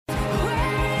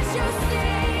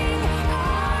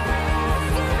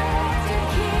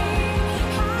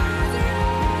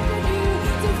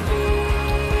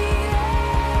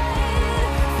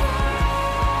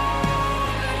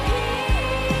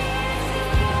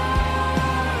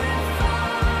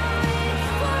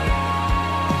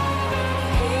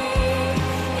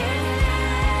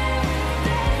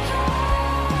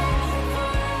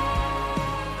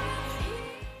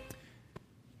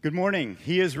Good morning.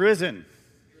 He is risen.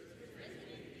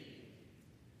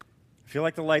 I feel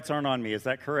like the lights aren't on me. Is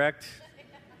that correct?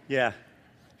 Yeah.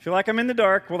 I feel like I'm in the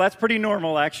dark. Well, that's pretty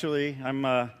normal, actually. I'm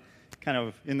kind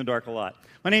of in the dark a lot.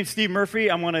 My name's Steve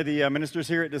Murphy. I'm one of the ministers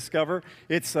here at Discover.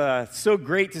 It's so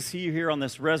great to see you here on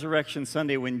this Resurrection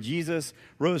Sunday when Jesus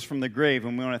rose from the grave.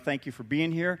 And we want to thank you for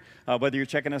being here, whether you're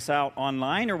checking us out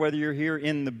online or whether you're here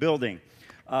in the building.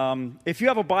 If you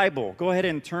have a Bible, go ahead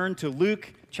and turn to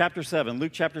Luke chapter 7.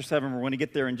 Luke chapter 7, we're going to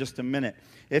get there in just a minute.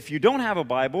 If you don't have a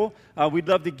Bible, we'd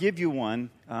love to give you one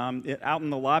out in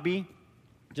the lobby.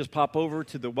 Just pop over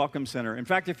to the Welcome Center. In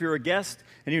fact, if you're a guest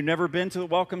and you've never been to the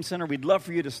Welcome Center, we'd love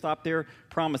for you to stop there.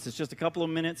 Promise, it's just a couple of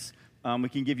minutes. We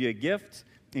can give you a gift,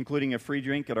 including a free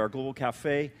drink at our Global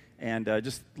Cafe, and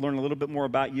just learn a little bit more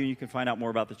about you. You can find out more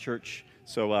about the church,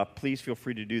 so please feel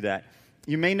free to do that.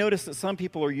 You may notice that some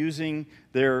people are using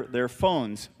their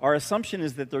phones. Our assumption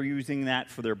is that they're using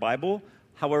that for their Bible.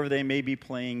 However, they may be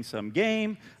playing some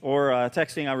game or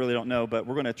texting. I really don't know, but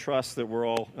we're going to trust that we're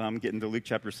all getting to Luke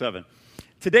chapter 7.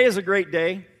 Today is a great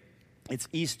day. It's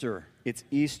Easter. It's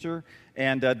Easter,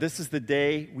 and this is the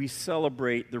day we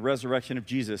celebrate the resurrection of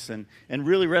Jesus. And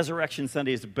really, Resurrection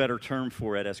Sunday is a better term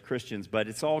for it as Christians, but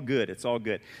it's all good. It's all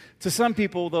good. To some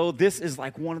people, though, this is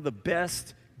like one of the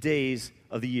best days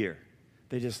of the year.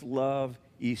 They just love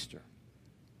Easter.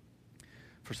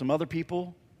 For some other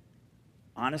people,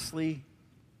 honestly,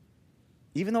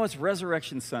 even though it's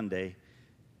Resurrection Sunday,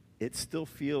 it still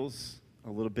feels a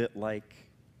little bit like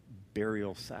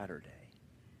Burial Saturday.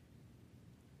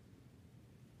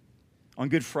 On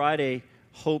Good Friday,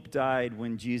 hope died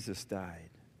when Jesus died.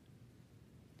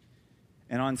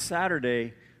 And on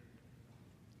Saturday,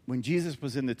 when Jesus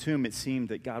was in the tomb, it seemed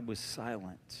that God was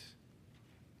silent.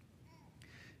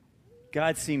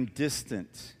 God seemed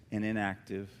distant and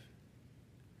inactive.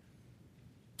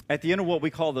 At the end of what we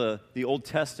call the Old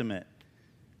Testament,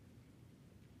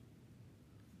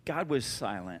 God was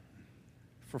silent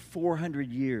for 400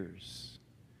 years.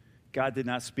 God did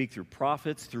not speak through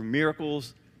prophets, through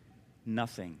miracles,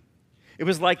 nothing. It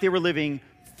was like they were living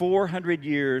 400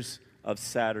 years of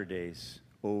Saturdays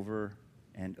over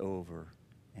and over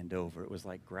and over. It was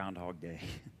like Groundhog Day.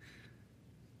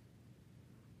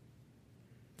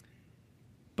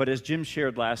 But as Jim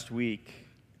shared last week,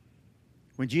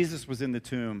 when Jesus was in the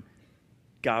tomb,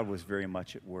 God was very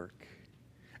much at work.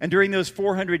 And during those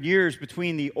 400 years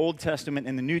between the Old Testament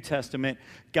and the New Testament,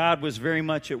 God was very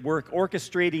much at work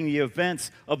orchestrating the events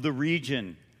of the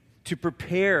region to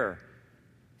prepare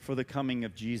for the coming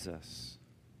of Jesus.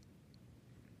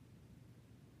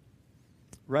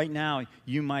 Right now,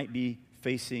 you might be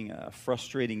facing a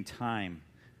frustrating time,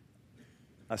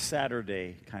 a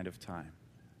Saturday kind of time.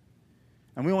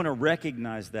 And we want to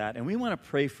recognize that, and we want to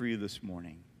pray for you this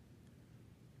morning.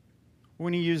 We're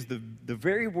going to use the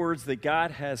very words that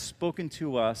God has spoken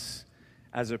to us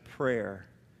as a prayer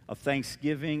of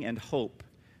thanksgiving and hope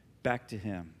back to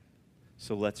Him.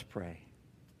 So let's pray.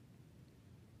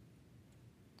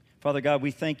 Father God,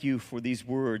 we thank you for these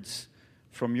words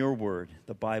from your word,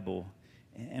 the Bible,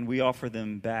 and we offer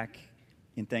them back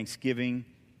in thanksgiving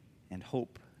and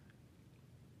hope.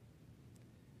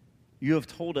 You have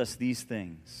told us these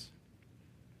things.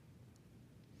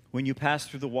 When you pass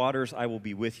through the waters, I will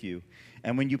be with you.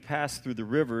 And when you pass through the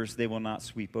rivers, they will not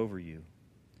sweep over you.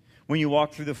 When you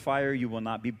walk through the fire, you will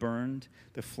not be burned.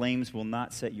 The flames will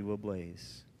not set you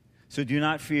ablaze. So do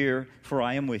not fear, for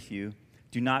I am with you.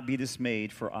 Do not be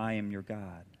dismayed, for I am your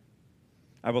God.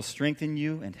 I will strengthen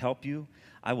you and help you.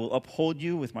 I will uphold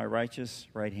you with my righteous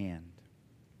right hand.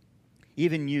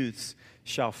 Even youths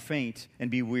shall faint and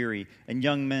be weary, and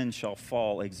young men shall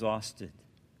fall exhausted.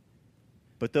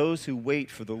 But those who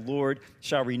wait for the Lord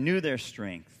shall renew their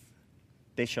strength.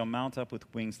 They shall mount up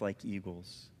with wings like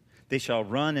eagles. They shall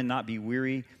run and not be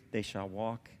weary. They shall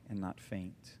walk and not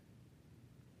faint.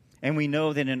 And we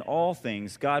know that in all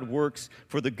things God works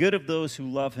for the good of those who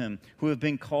love Him, who have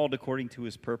been called according to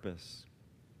His purpose.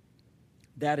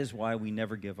 That is why we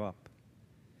never give up.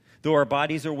 Though our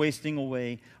bodies are wasting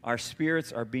away, our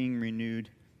spirits are being renewed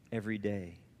every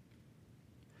day.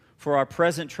 For our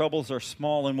present troubles are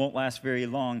small and won't last very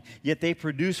long, yet they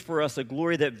produce for us a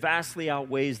glory that vastly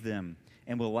outweighs them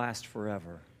and will last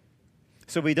forever.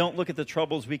 So we don't look at the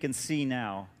troubles we can see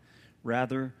now.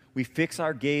 Rather, we fix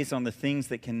our gaze on the things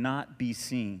that cannot be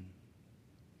seen.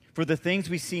 For the things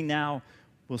we see now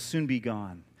will soon be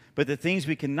gone, but the things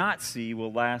we cannot see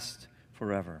will last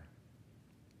forever.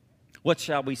 What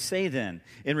shall we say then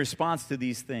in response to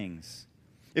these things?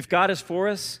 If God is for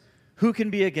us, who can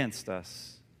be against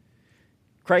us?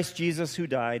 Christ Jesus, who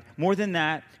died, more than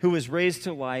that, who was raised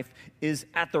to life, is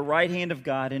at the right hand of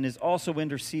God and is also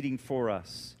interceding for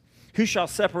us. Who shall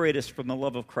separate us from the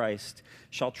love of Christ?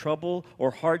 Shall trouble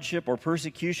or hardship or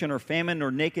persecution or famine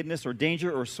or nakedness or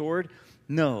danger or sword?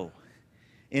 No.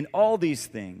 In all these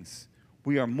things,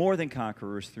 we are more than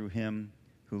conquerors through him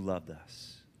who loved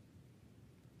us.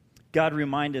 God,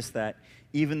 remind us that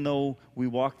even though we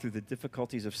walk through the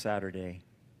difficulties of Saturday,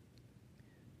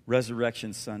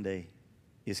 Resurrection Sunday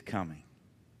is coming.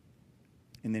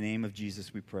 In the name of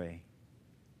Jesus we pray.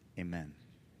 Amen.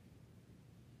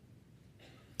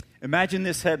 Imagine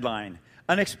this headline: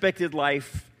 Unexpected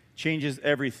life changes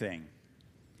everything.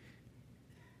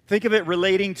 Think of it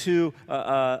relating to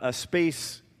a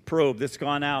space probe that's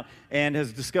gone out and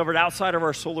has discovered outside of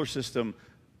our solar system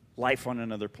life on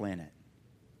another planet.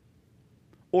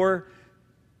 Or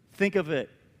think of it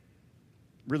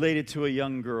related to a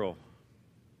young girl.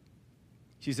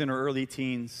 She's in her early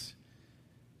teens.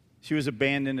 She was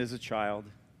abandoned as a child.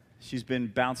 She's been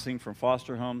bouncing from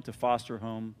foster home to foster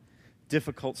home,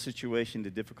 difficult situation to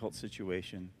difficult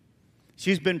situation.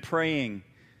 She's been praying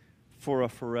for a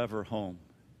forever home.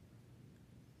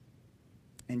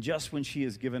 And just when she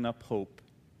has given up hope,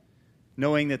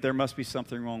 knowing that there must be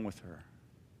something wrong with her,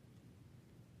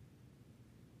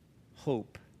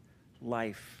 hope,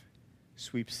 life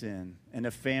sweeps in, and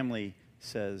a family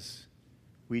says,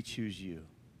 "We choose you."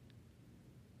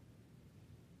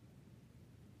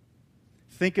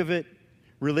 Think of it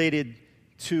related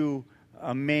to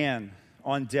a man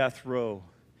on death row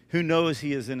who knows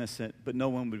he is innocent, but no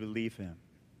one would believe him.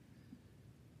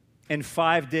 And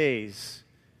 5 days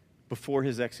before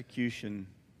his execution,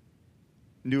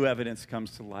 new evidence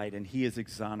comes to light, and he is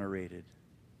exonerated.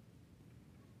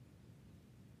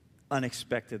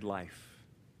 Unexpected life.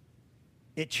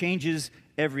 It changes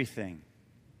everything.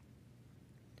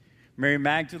 Mary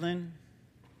Magdalene,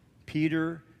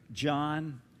 Peter,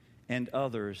 John, and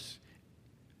others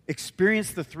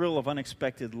experienced the thrill of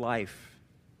unexpected life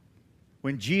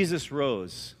when Jesus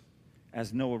rose,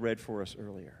 as Noah read for us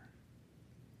earlier.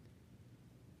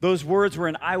 Those words were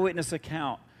an eyewitness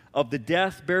account of the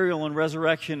death, burial, and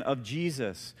resurrection of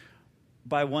Jesus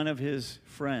by one of his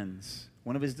friends,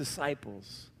 one of his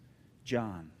disciples,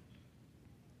 John.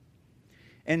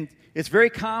 And it's very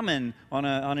common on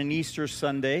an Easter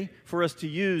Sunday for us to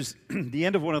use the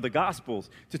end of one of the Gospels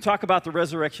to talk about the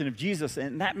resurrection of Jesus,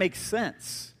 and that makes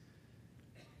sense.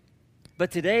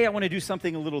 But today I want to do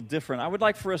something a little different. I would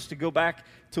like for us to go back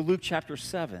to Luke chapter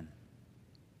 7,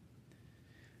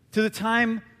 to the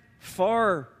time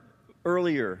far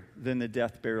earlier than the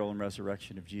death, burial, and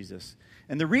resurrection of Jesus.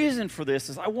 And the reason for this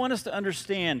is I want us to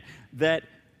understand that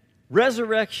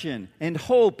resurrection and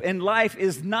hope and life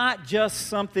is not just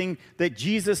something that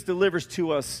Jesus delivers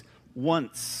to us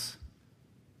once.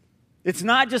 It's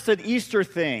not just an Easter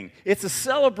thing. It's a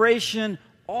celebration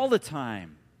all the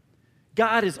time.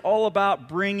 God is all about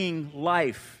bringing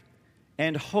life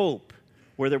and hope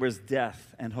where there was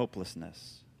death and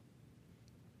hopelessness.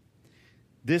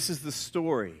 This is the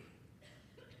story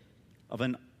of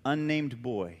an unnamed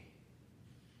boy,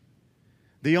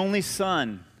 the only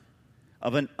son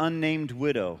of an unnamed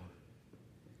widow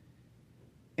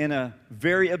in a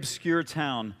very obscure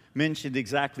town mentioned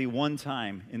exactly one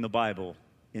time in the Bible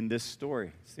in this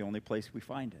story. It's the only place we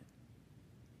find it.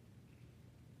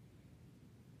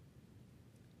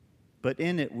 But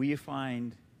in it, we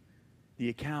find the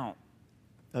account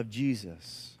of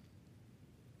Jesus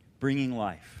bringing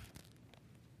life,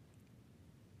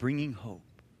 bringing hope.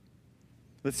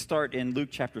 Let's start in Luke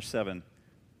chapter 7,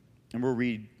 and we'll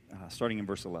read starting in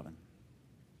verse 11.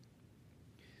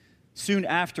 Soon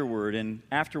afterward, and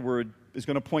afterward is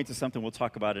going to point to something we'll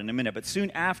talk about in a minute, but soon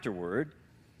afterward,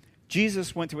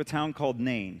 Jesus went to a town called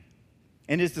Nain,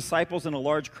 and his disciples and a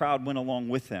large crowd went along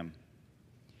with him.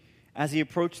 As he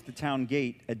approached the town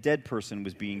gate, a dead person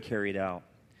was being carried out,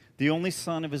 the only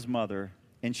son of his mother,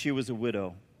 and she was a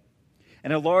widow.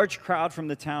 And a large crowd from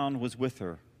the town was with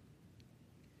her.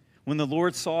 When the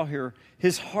Lord saw her,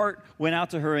 his heart went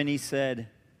out to her, and he said,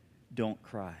 "Don't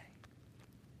cry."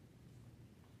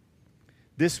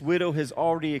 This widow has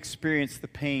already experienced the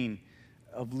pain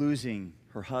of losing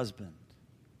her husband.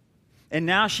 And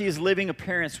now she is living a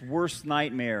parent's worst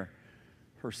nightmare.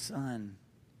 Her son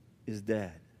is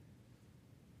dead.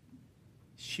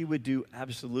 She would do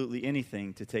absolutely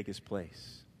anything to take his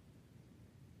place,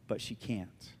 but she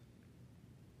can't.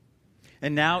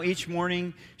 And now each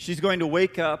morning, she's going to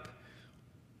wake up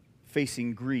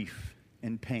facing grief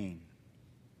and pain.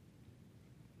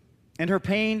 And her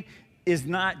pain is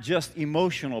not just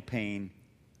emotional pain,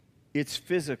 it's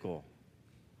physical.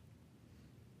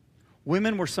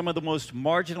 Women were some of the most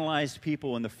marginalized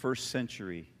people in the first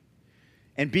century,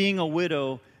 and being a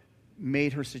widow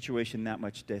made her situation that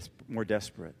much more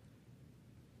desperate.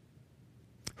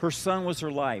 Her son was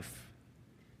her life,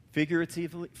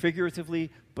 figuratively,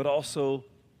 but also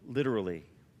literally.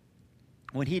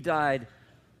 When he died,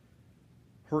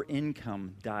 her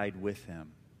income died with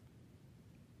him.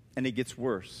 And it gets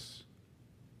worse.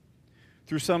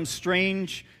 Through some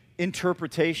strange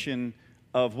interpretation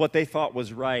of what they thought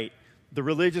was right, the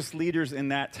religious leaders in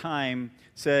that time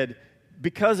said,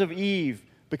 because of Eve,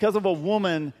 because of a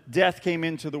woman, death came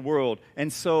into the world.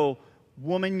 And so,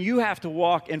 woman, you have to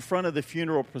walk in front of the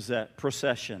funeral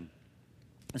procession.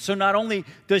 And so not only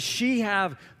does she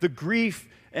have the grief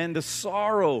and the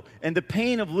sorrow and the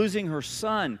pain of losing her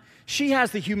son, she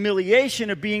has the humiliation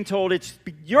of being told, it's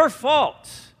your fault.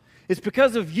 It's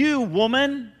because of you,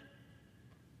 woman,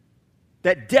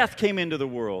 that death came into the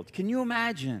world. Can you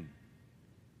imagine?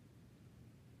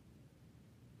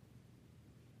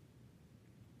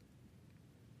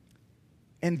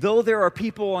 And though there are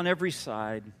people on every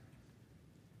side,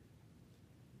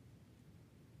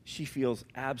 she feels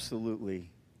absolutely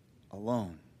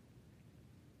alone.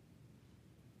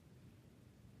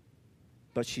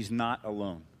 But she's not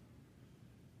alone.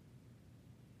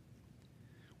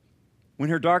 When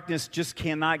her darkness just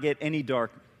cannot get any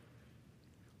dark,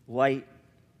 light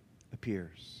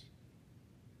appears.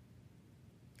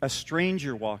 A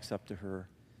stranger walks up to her,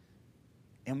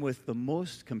 and with the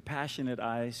most compassionate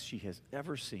eyes she has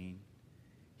ever seen,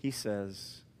 he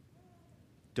says,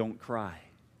 "Don't cry."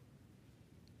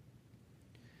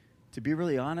 To be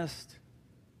really honest,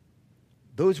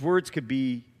 those words could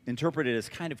be interpreted as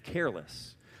kind of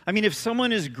careless. I mean, if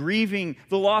someone is grieving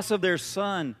the loss of their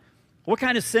son, what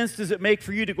kind of sense does it make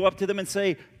for you to go up to them and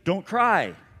say, "Don't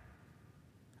cry"?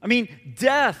 I mean,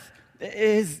 death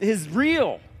is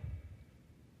real.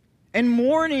 And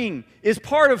mourning is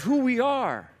part of who we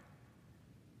are.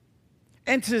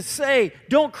 And to say,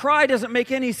 "Don't cry," doesn't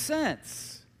make any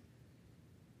sense.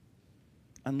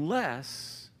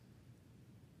 Unless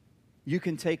you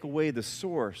can take away the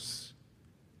source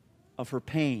of her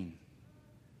pain,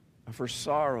 of her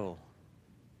sorrow,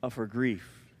 of her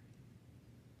grief.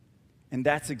 And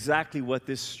that's exactly what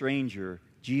this stranger,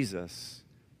 Jesus,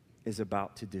 is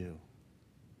about to do.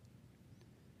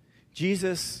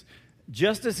 Jesus,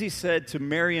 just as he said to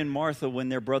Mary and Martha when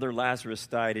their brother Lazarus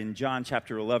died in John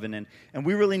chapter 11, and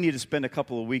we really need to spend a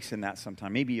couple of weeks in that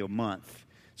sometime, maybe a month.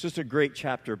 It's just a great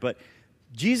chapter. But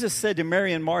Jesus said to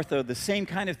Mary and Martha the same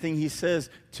kind of thing he says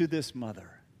to this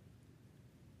mother.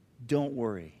 "Don't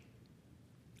worry.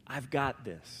 I've got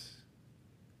this."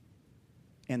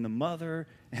 And the mother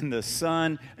and the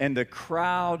son and the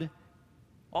crowd,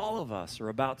 all of us are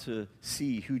about to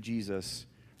see who Jesus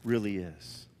really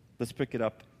is. Let's pick it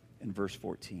up in verse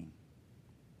 14.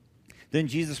 Then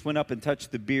Jesus went up and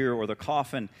touched the bier or the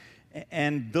coffin,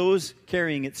 and those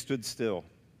carrying it stood still.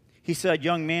 He said,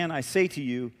 "Young man, I say to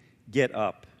you, get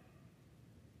up."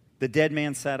 The dead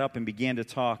man sat up and began to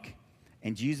talk,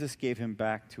 and Jesus gave him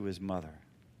back to his mother.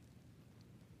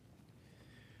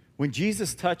 When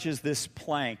Jesus touches this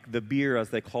plank, the bier as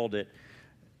they called it,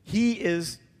 he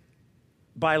is,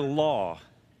 by law,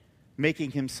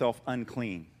 making himself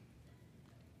unclean.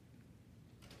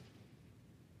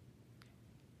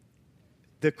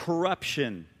 The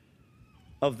corruption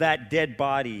of that dead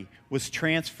body was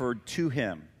transferred to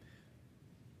him.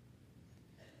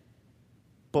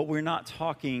 But we're not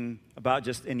talking about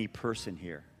just any person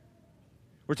here.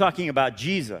 We're talking about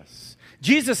Jesus.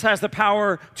 Jesus has the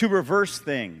power to reverse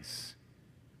things.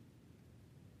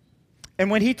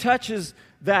 And when he touches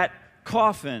that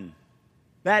coffin,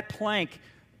 that plank,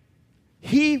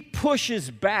 he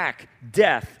pushes back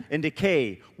death and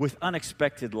decay with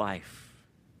unexpected life.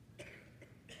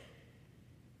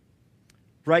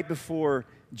 Right before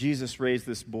Jesus raised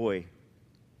this boy,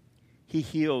 he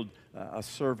healed a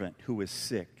servant who was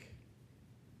sick.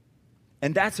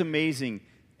 And that's amazing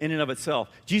in and of itself.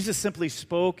 Jesus simply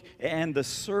spoke, and the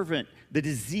servant, the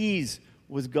disease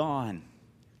was gone,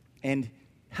 and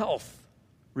health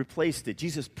replaced it.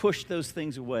 Jesus pushed those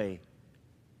things away.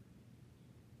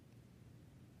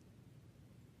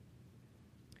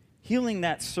 Healing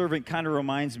that servant kind of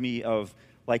reminds me of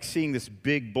like seeing this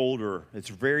big boulder. It's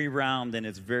very round and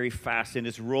it's very fast and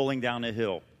it's rolling down a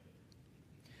hill.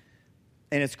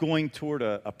 And it's going toward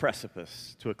a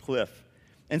precipice, to a cliff.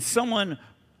 And someone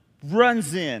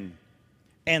runs in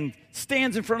and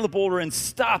stands in front of the boulder and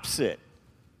stops it.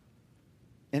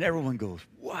 And everyone goes,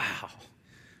 "Wow,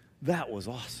 that was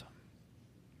awesome."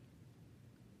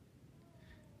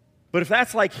 But if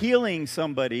that's like healing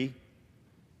somebody,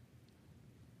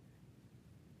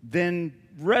 then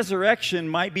resurrection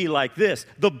might be like this.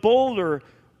 The boulder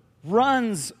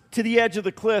runs to the edge of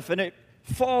the cliff and it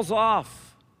falls off.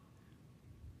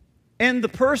 And the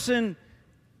person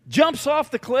jumps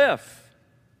off the cliff,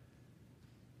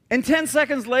 and 10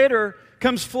 seconds later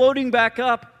comes floating back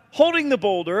up, holding the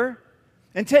boulder,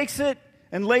 and takes it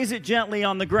and lays it gently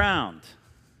on the ground.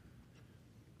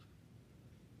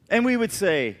 And we would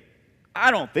say,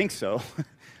 I don't think so.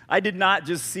 I did not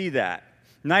just see that.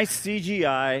 Nice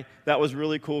CGI, that was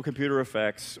really cool computer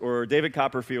effects, or David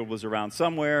Copperfield was around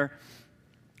somewhere.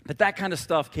 But that kind of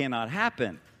stuff cannot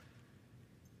happen.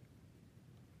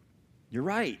 You're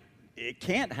right. It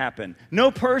can't happen.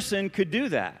 No person could do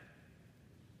that.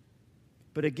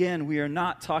 But again, we are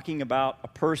not talking about a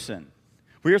person.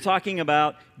 We are talking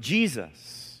about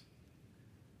Jesus.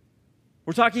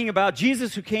 We're talking about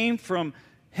Jesus who came from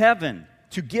heaven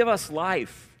to give us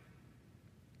life.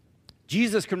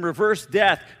 Jesus can reverse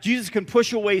death. Jesus can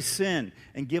push away sin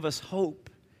and give us hope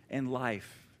and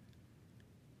life.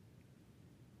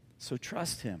 So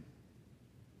trust him.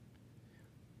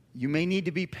 You may need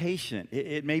to be patient.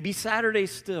 It may be Saturday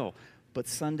still, but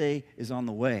Sunday is on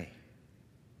the way.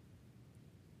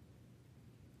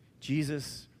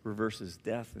 Jesus reverses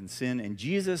death and sin, and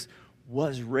Jesus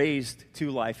was raised to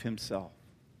life himself.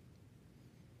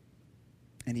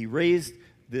 And he raised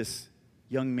this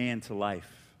young man to life.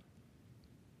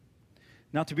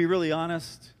 Now, to be really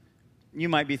honest, you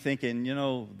might be thinking,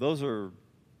 those are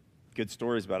good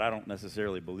stories, but I don't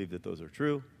necessarily believe that those are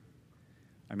true.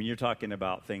 I mean, you're talking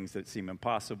about things that seem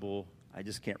impossible. I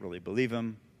just can't really believe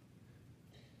them.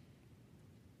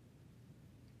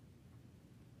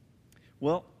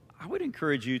 Well, I would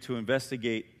encourage you to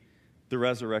investigate the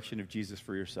resurrection of Jesus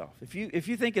for yourself. If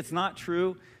you think it's not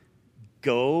true,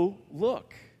 go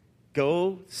look.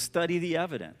 Go study the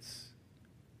evidence.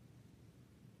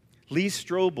 Lee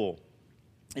Strobel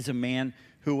is a man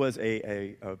who was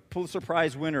a Pulitzer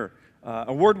Prize winner,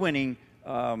 award-winning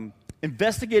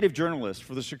investigative journalist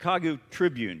for the Chicago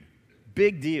Tribune.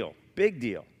 Big deal, big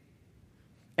deal.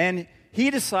 And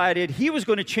he decided he was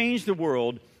going to change the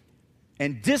world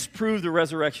and disprove the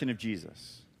resurrection of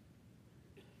Jesus.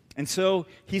 And so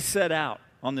he set out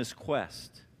on this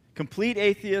quest. Complete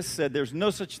atheist, said there's no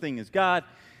such thing as God,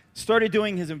 started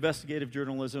doing his investigative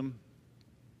journalism,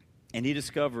 and he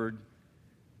discovered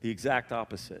the exact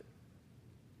opposite.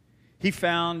 He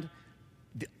found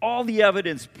all the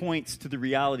evidence points to the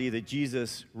reality that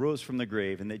Jesus rose from the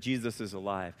grave and that Jesus is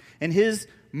alive. And his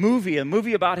movie, a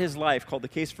movie about his life called The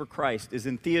Case for Christ, is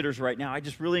in theaters right now. I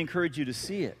just really encourage you to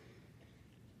see it.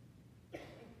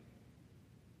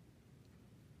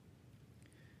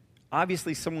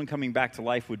 Obviously, someone coming back to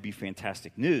life would be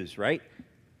fantastic news, right?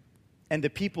 And the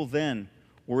people then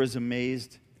were as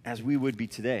amazed as we would be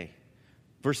today.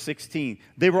 Verse 16,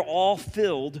 they were all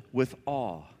filled with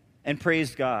awe and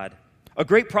praised God. A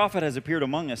great prophet has appeared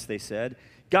among us, they said.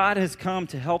 God has come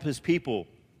to help his people.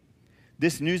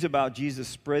 This news about Jesus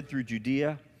spread through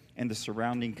Judea and the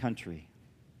surrounding country.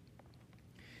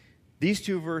 These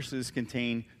two verses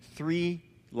contain three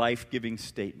life-giving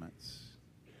statements.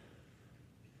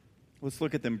 Let's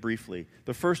look at them briefly.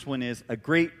 The first one is, a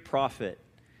great prophet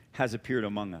has appeared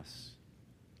among us.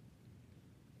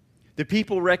 The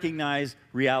people recognize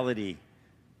reality.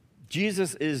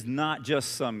 Jesus is not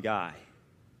just some guy.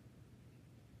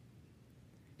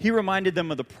 He reminded them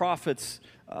of the prophets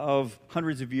of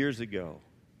hundreds of years ago.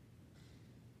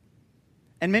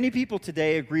 And many people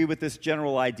today agree with this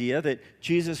general idea that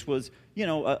Jesus was,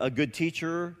 a good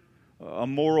teacher, a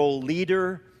moral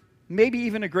leader, maybe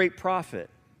even a great prophet.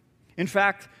 In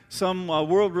fact, some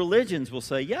world religions will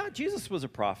say, yeah, Jesus was a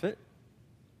prophet.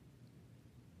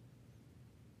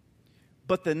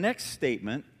 But the next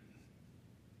statement,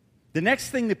 the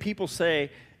next thing that people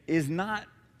say is not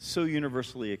so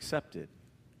universally accepted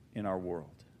in our world.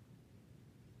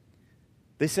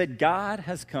 They said, God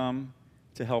has come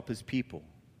to help his people.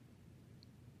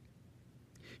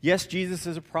 Yes, Jesus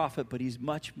is a prophet, but he's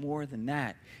much more than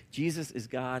that. Jesus is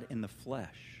God in the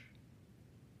flesh.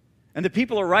 And the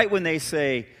people are right when they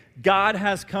say, God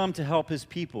has come to help his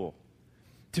people.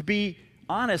 To be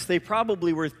honest, they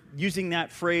probably were using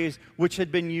that phrase, which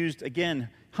had been used, again,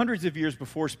 hundreds of years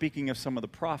before, speaking of some of the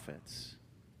prophets.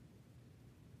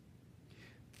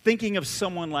 Thinking of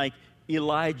someone like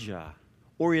Elijah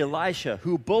or Elisha,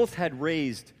 who both had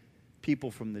raised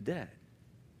people from the dead.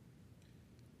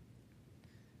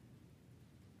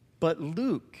 But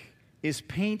Luke is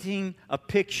painting a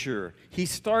picture. He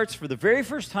starts for the very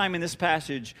first time in this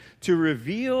passage to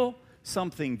reveal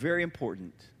something very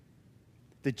important.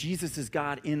 That Jesus is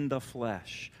God in the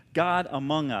flesh, God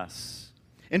among us.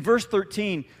 In verse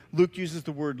 13, Luke uses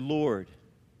the word Lord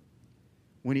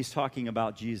when he's talking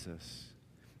about Jesus.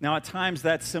 Now, at times,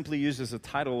 that's simply used as a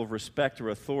title of respect or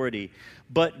authority,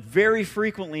 but very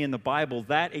frequently in the Bible,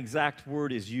 that exact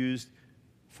word is used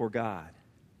for God.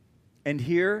 And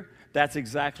here, that's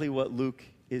exactly what Luke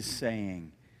is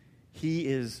saying. He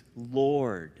is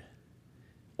Lord.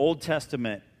 Old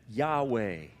Testament,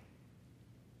 Yahweh,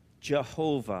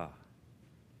 Jehovah,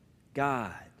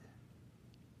 God.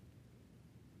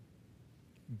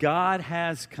 God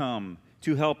has come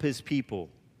to help his people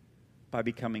by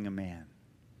becoming a man.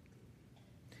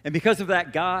 And because of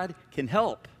that, God can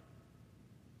help.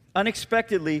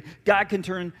 Unexpectedly, God can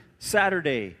turn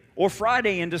Saturday or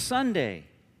Friday into Sunday.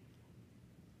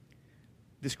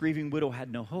 This grieving widow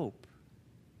had no hope.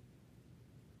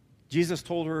 Jesus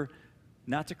told her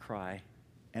not to cry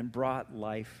and brought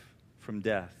life from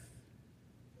death.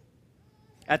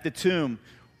 At the tomb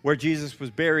where Jesus was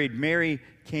buried, Mary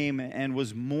came and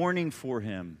was mourning for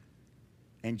him.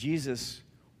 And Jesus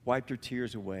wiped her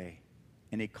tears away,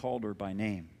 and he called her by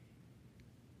name.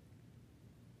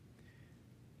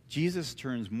 Jesus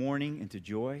turns mourning into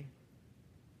joy,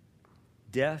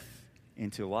 death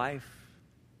into life.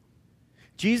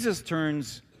 Jesus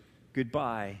turns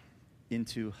goodbye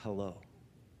into hello.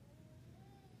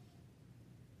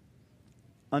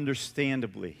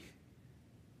 Understandably,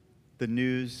 the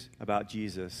news about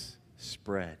Jesus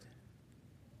spread.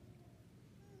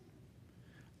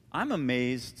 I'm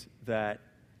amazed that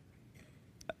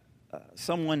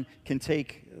someone can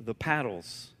take the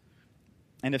paddles,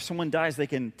 and if someone dies, they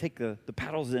can take the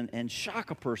paddles and shock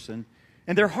a person,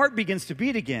 and their heart begins to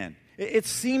beat again. It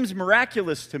seems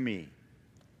miraculous to me.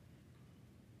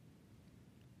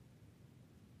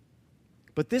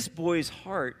 But this boy's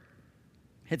heart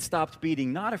had stopped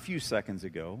beating not a few seconds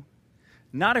ago,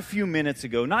 not a few minutes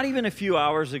ago, not even a few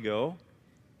hours ago.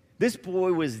 This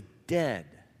boy was dead,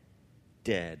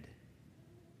 dead,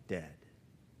 dead.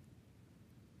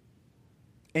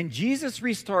 And Jesus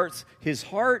restarts his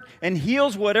heart and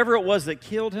heals whatever it was that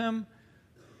killed him.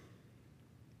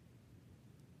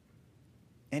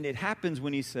 And it happens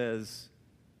when he says,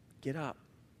 "Get up."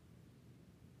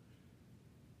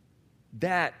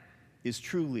 That is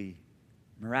truly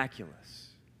miraculous.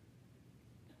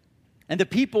 And the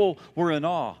people were in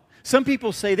awe. Some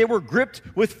people say they were gripped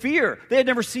with fear. They had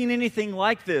never seen anything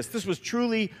like this. This was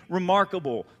truly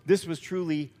remarkable. This was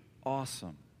truly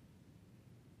awesome.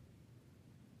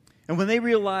 And when they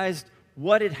realized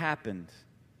what had happened,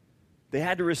 they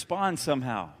had to respond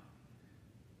somehow.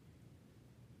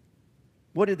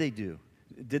 What did they do?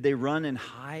 Did they run and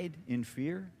hide in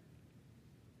fear?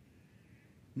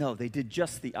 No, they did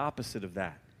just the opposite of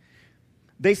that.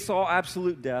 They saw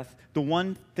absolute death, the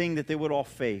one thing that they would all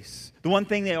face, the one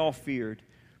thing they all feared.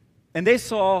 And they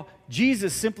saw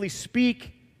Jesus simply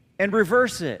speak and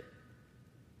reverse it.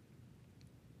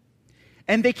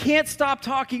 And they can't stop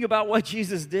talking about what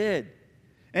Jesus did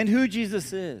and who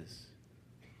Jesus is.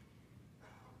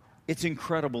 It's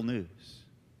incredible news.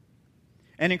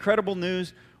 And incredible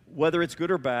news, whether it's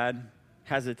good or bad,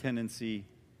 has a tendency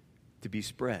to be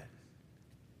spread.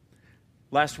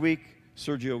 Last week,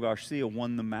 Sergio Garcia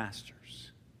won the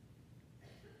Masters.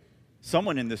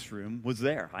 Someone in this room was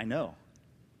there, I know.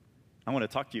 I want to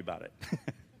talk to you about it.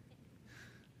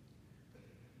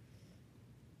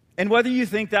 And whether you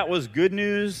think that was good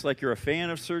news, like you're a fan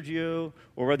of Sergio,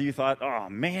 or whether you thought, oh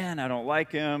man, I don't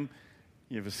like him,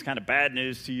 it was kind of bad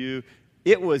news to you,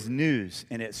 it was news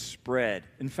and it spread.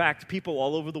 In fact, people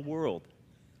all over the world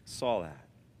saw that.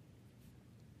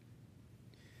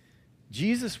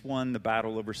 Jesus won the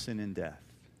battle over sin and death.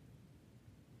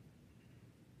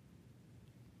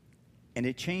 And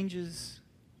it changes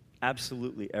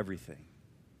absolutely everything.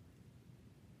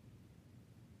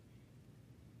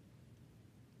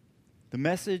 The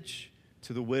message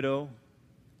to the widow,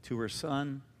 to her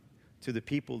son, to the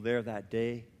people there that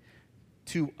day,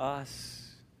 to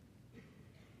us.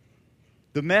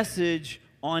 The message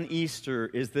on Easter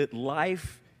is that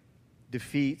life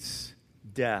defeats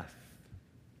death.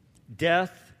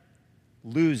 Death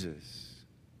loses.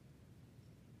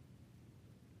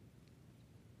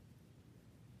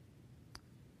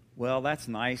 Well, that's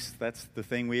nice. That's the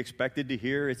thing we expected to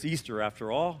hear. It's Easter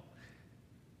after all.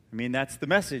 I mean, that's the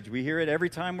message. We hear it every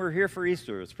time we're here for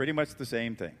Easter. It's pretty much the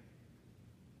same thing.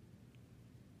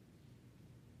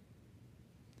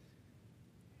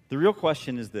 The real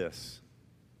question is this: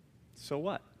 so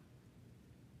what?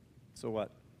 So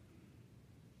what?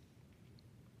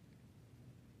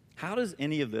 How does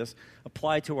any of this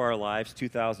apply to our lives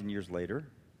 2,000 years later?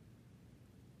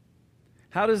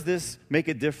 How does this make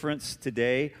a difference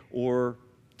today or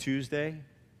Tuesday?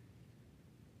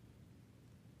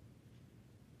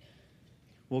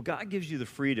 Well, God gives you the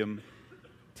freedom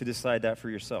to decide that for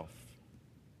yourself.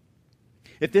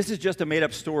 If this is just a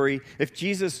made-up story, if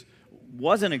Jesus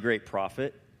wasn't a great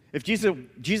prophet, If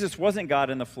Jesus wasn't God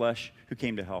in the flesh who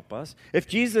came to help us, if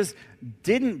Jesus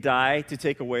didn't die to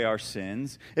take away our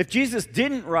sins, if Jesus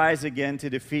didn't rise again to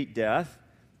defeat death,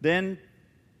 then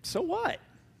so what?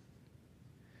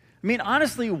 I mean,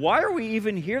 honestly, why are we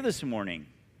even here this morning?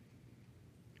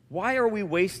 Why are we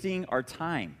wasting our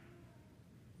time?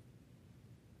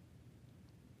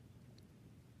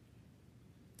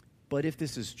 But if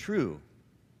this is true,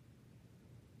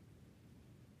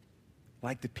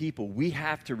 like the people, we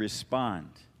have to respond.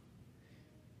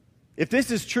 If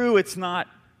this is true, it's not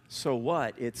so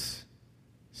what? It's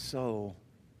so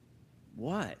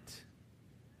what?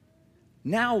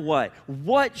 Now what?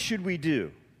 What should we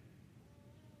do?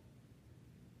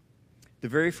 The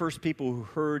very first people who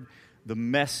heard the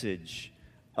message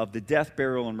of the death,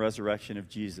 burial, and resurrection of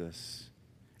Jesus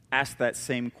asked that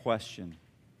same question.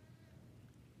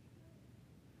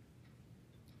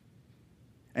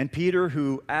 And Peter,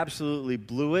 who absolutely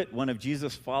blew it, one of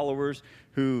Jesus' followers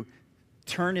who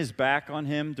turned his back on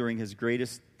him during his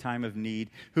greatest time of need,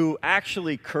 who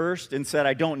actually cursed and said,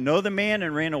 "I don't know the man,"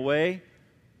 and ran away,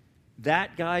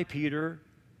 that guy, Peter,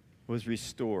 was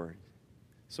restored.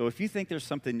 So if you think there's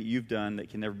something that you've done that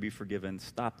can never be forgiven,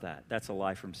 stop that. That's a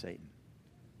lie from Satan.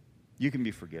 You can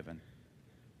be forgiven.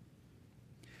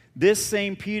 This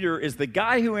same Peter is the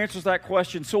guy who answers that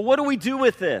question. So what do we do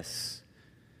with this?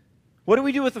 What do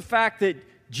we do with the fact that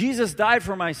Jesus died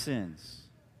for my sins?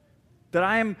 That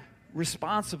I am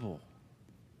responsible?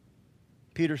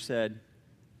 Peter said,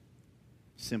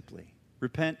 simply,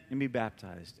 repent and be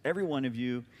baptized, every one of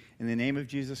you, in the name of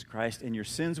Jesus Christ, and your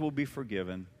sins will be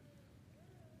forgiven,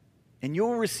 and you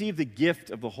will receive the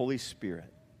gift of the Holy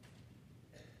Spirit.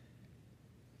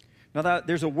 Now,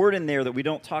 there's a word in there that we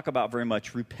don't talk about very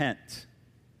much, repent.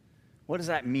 What does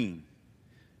that mean?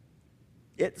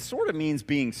 It sort of means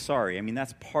being sorry. I mean,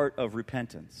 that's part of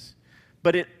repentance.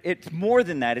 But it's more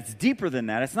than that. It's deeper than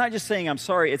that. It's not just saying I'm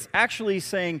sorry. It's actually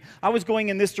saying I was going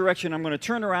in this direction. I'm going to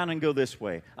turn around and go this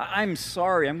way. I'm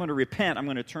sorry. I'm going to repent. I'm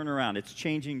going to turn around. It's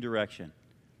changing direction.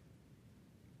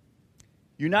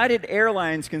 United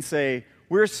Airlines can say,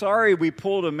 "We're sorry we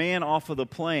pulled a man off of the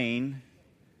plane."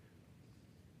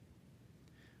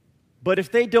 But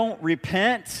if they don't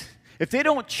repent, if they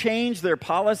don't change their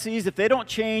policies, if they don't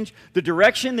change the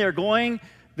direction they're going,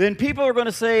 then people are going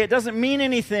to say, it doesn't mean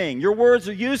anything. Your words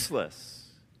are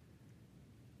useless.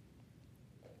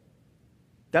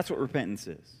 That's what repentance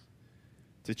is.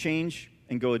 To change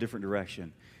and go a different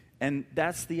direction. And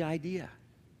that's the idea.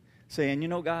 Saying, you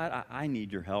know, God, I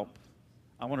need your help.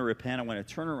 I want to repent. I want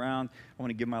to turn around. I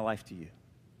want to give my life to you.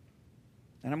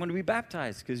 And I'm going to be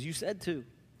baptized because you said to.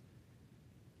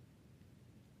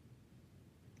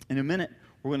 In a minute,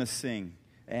 we're going to sing.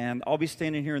 And I'll be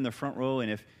standing here in the front row.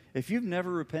 And if you've never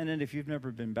repented, if you've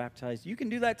never been baptized, you can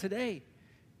do that today.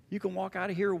 You can walk out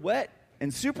of here wet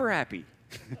and super happy.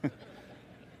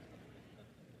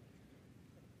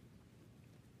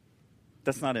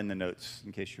 That's not in the notes,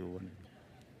 in case you were wondering.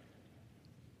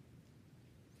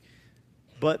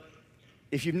 But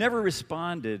if you've never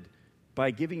responded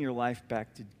by giving your life back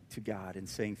to God and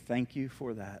saying thank you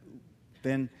for that,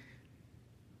 then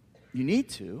you need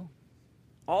to.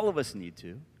 All of us need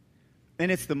to. And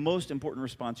it's the most important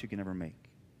response you can ever make.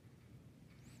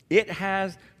 It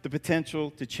has the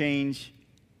potential to change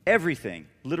everything,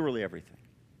 literally everything.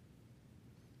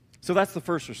 So that's the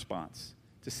first response,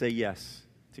 to say yes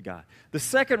to God. The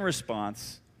second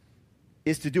response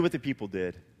is to do what the people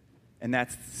did, and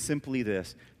that's simply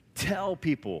this. Tell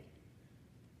people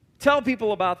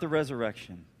about the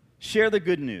resurrection. Share the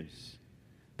good news,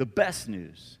 the best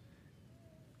news.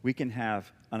 We can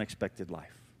have unexpected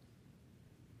life.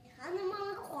 They hung him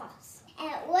on a cross, and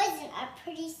it wasn't a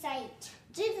pretty sight.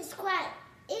 Jesus cried,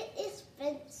 "It is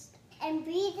finished," and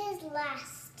breathed his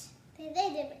last. They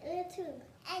laid him in a tomb,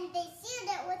 and they sealed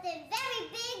it with a very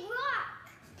big rock.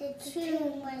 The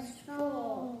tomb was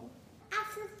full.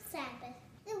 After the Sabbath,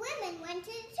 the women went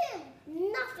to the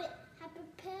tomb. Nothing had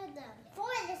prepared them for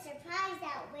the surprise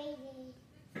that waited.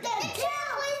 The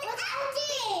tomb was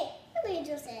empty! The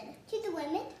angel said to the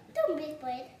women, "Don't be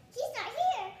afraid. He's not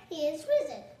here. He is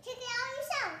risen. Take it out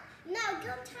yourself. Now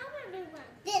go tell everyone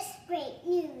this great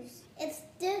news." It's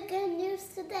still good news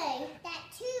today. That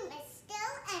tomb is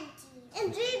still empty.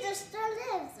 And Jesus still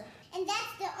lives. And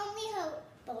that's the only hope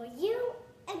for you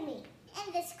and me.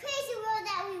 In this crazy world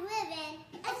that we live in,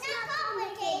 it's not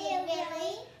complicated,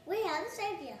 really. We have a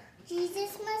Savior.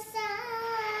 Jesus Messiah.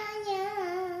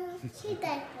 He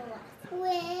died for us.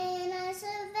 When I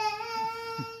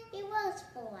survey, he was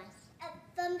for us. Up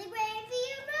from the grave he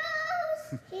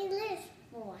arose. He lives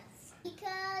for us.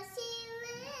 Because he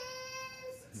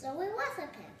lives, so we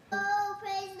worship him. Oh,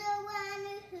 praise the one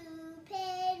who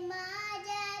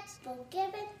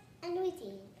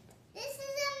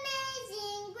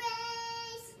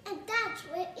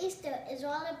Easter is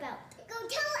all about. Go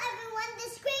tell everyone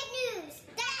this great news.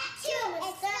 That tomb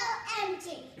is still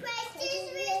empty. Christ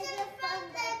is risen from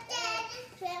the dead,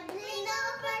 trembling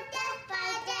over death by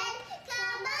dead.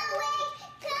 Come awake,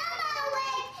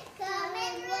 come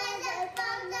and risen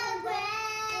from the grave.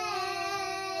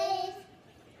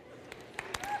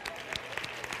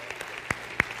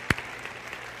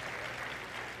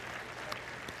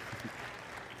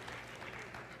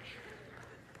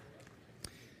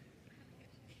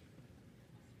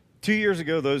 Two years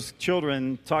ago, those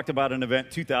children talked about an event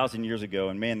 2,000 years ago,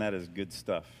 and man, that is good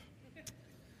stuff.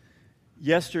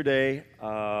 Yesterday,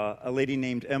 a lady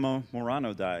named Emma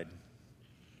Morano died.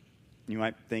 You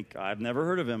might think, I've never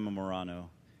heard of Emma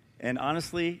Morano. And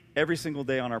honestly, every single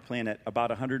day on our planet, about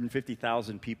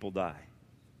 150,000 people die.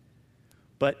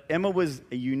 But Emma was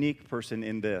a unique person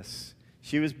in this.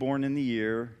 She was born in the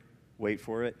year, wait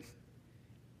for it,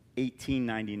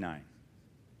 1899.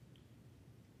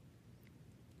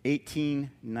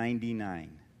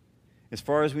 1899. As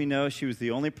far as we know, she was the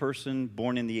only person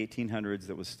born in the 1800s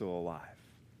that was still alive.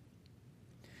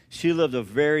 She lived a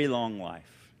very long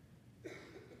life.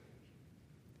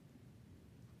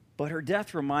 But her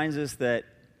death reminds us that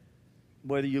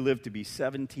whether you live to be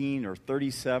 17 or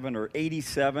 37 or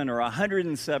 87 or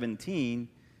 117,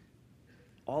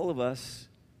 all of us,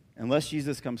 unless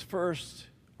Jesus comes first,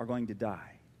 are going to die.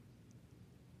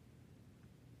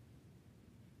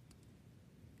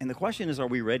 And the question is, are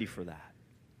we ready for that?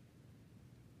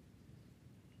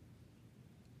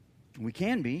 We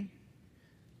can be.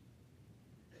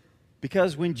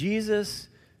 Because when Jesus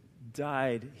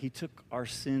died, he took our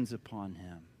sins upon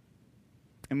him.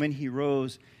 And when he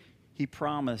rose, he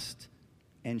promised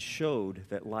and showed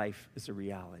that life is a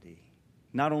reality.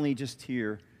 Not only just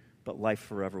here, but life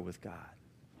forever with God.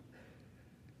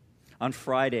 On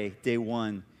Friday, day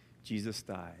 1, Jesus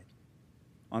died.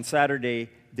 On Saturday,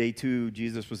 day 2,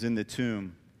 Jesus was in the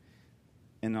tomb.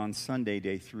 And on Sunday,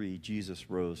 day 3, Jesus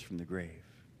rose from the grave.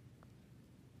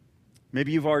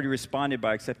 Maybe you've already responded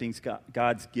by accepting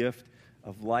God's gift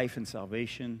of life and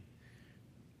salvation.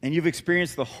 And you've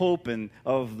experienced the hope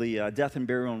of the death and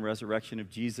burial and resurrection of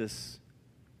Jesus.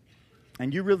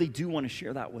 And you really do want to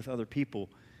share that with other people.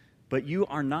 But you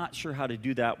are not sure how to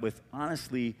do that with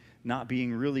honestly not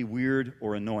being really weird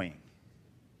or annoying.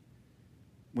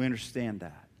 We understand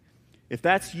that. If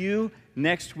that's you,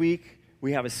 next week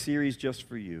we have a series just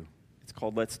for you. It's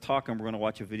called Let's Talk, and we're going to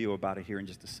watch a video about it here in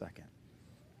just a second.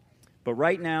 But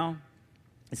right now,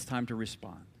 it's time to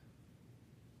respond.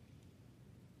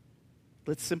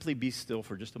 Let's simply be still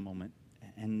for just a moment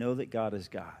and know that God is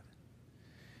God.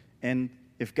 And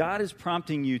if God is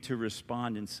prompting you to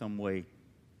respond in some way,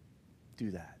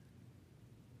 do that.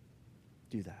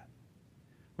 Do that.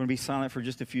 We're going to be silent for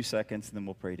just a few seconds, and then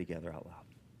we'll pray together out loud.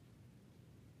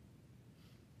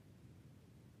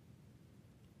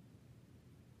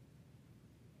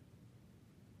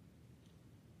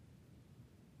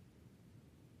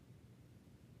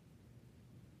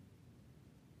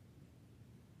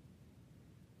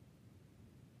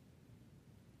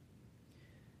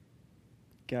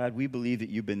 God, we believe that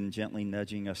you've been gently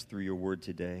nudging us through your word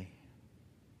today.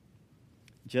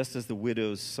 Just as the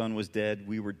widow's son was dead,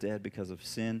 we were dead because of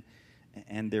sin,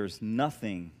 and there's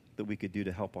nothing that we could do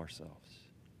to help ourselves.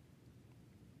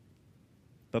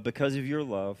 But because of your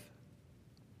love,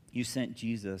 you sent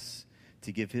Jesus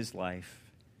to give his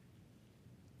life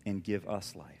and give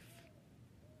us life,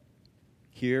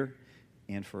 here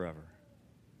and forever.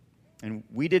 And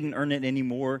we didn't earn it any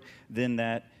more than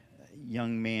that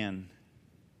young man.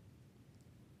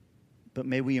 But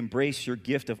may we embrace your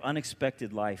gift of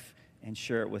unexpected life and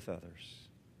share it with others.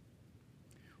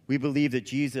 We believe that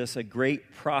Jesus, a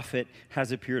great prophet,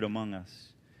 has appeared among us.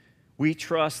 We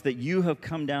trust that you have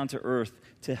come down to earth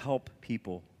to help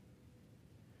people.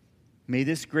 May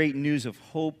this great news of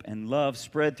hope and love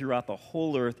spread throughout the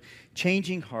whole earth,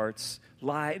 changing hearts,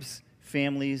 lives,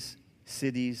 families,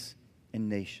 cities, and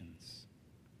nations.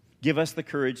 Give us the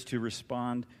courage to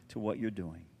respond to what you're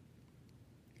doing.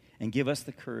 And give us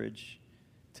the courage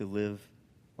to live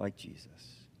like Jesus.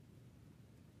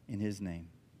 In his name,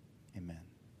 amen.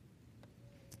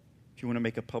 If you want to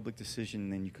make a public decision,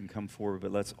 then you can come forward,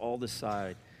 but let's all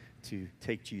decide to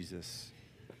take Jesus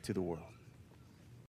to the world.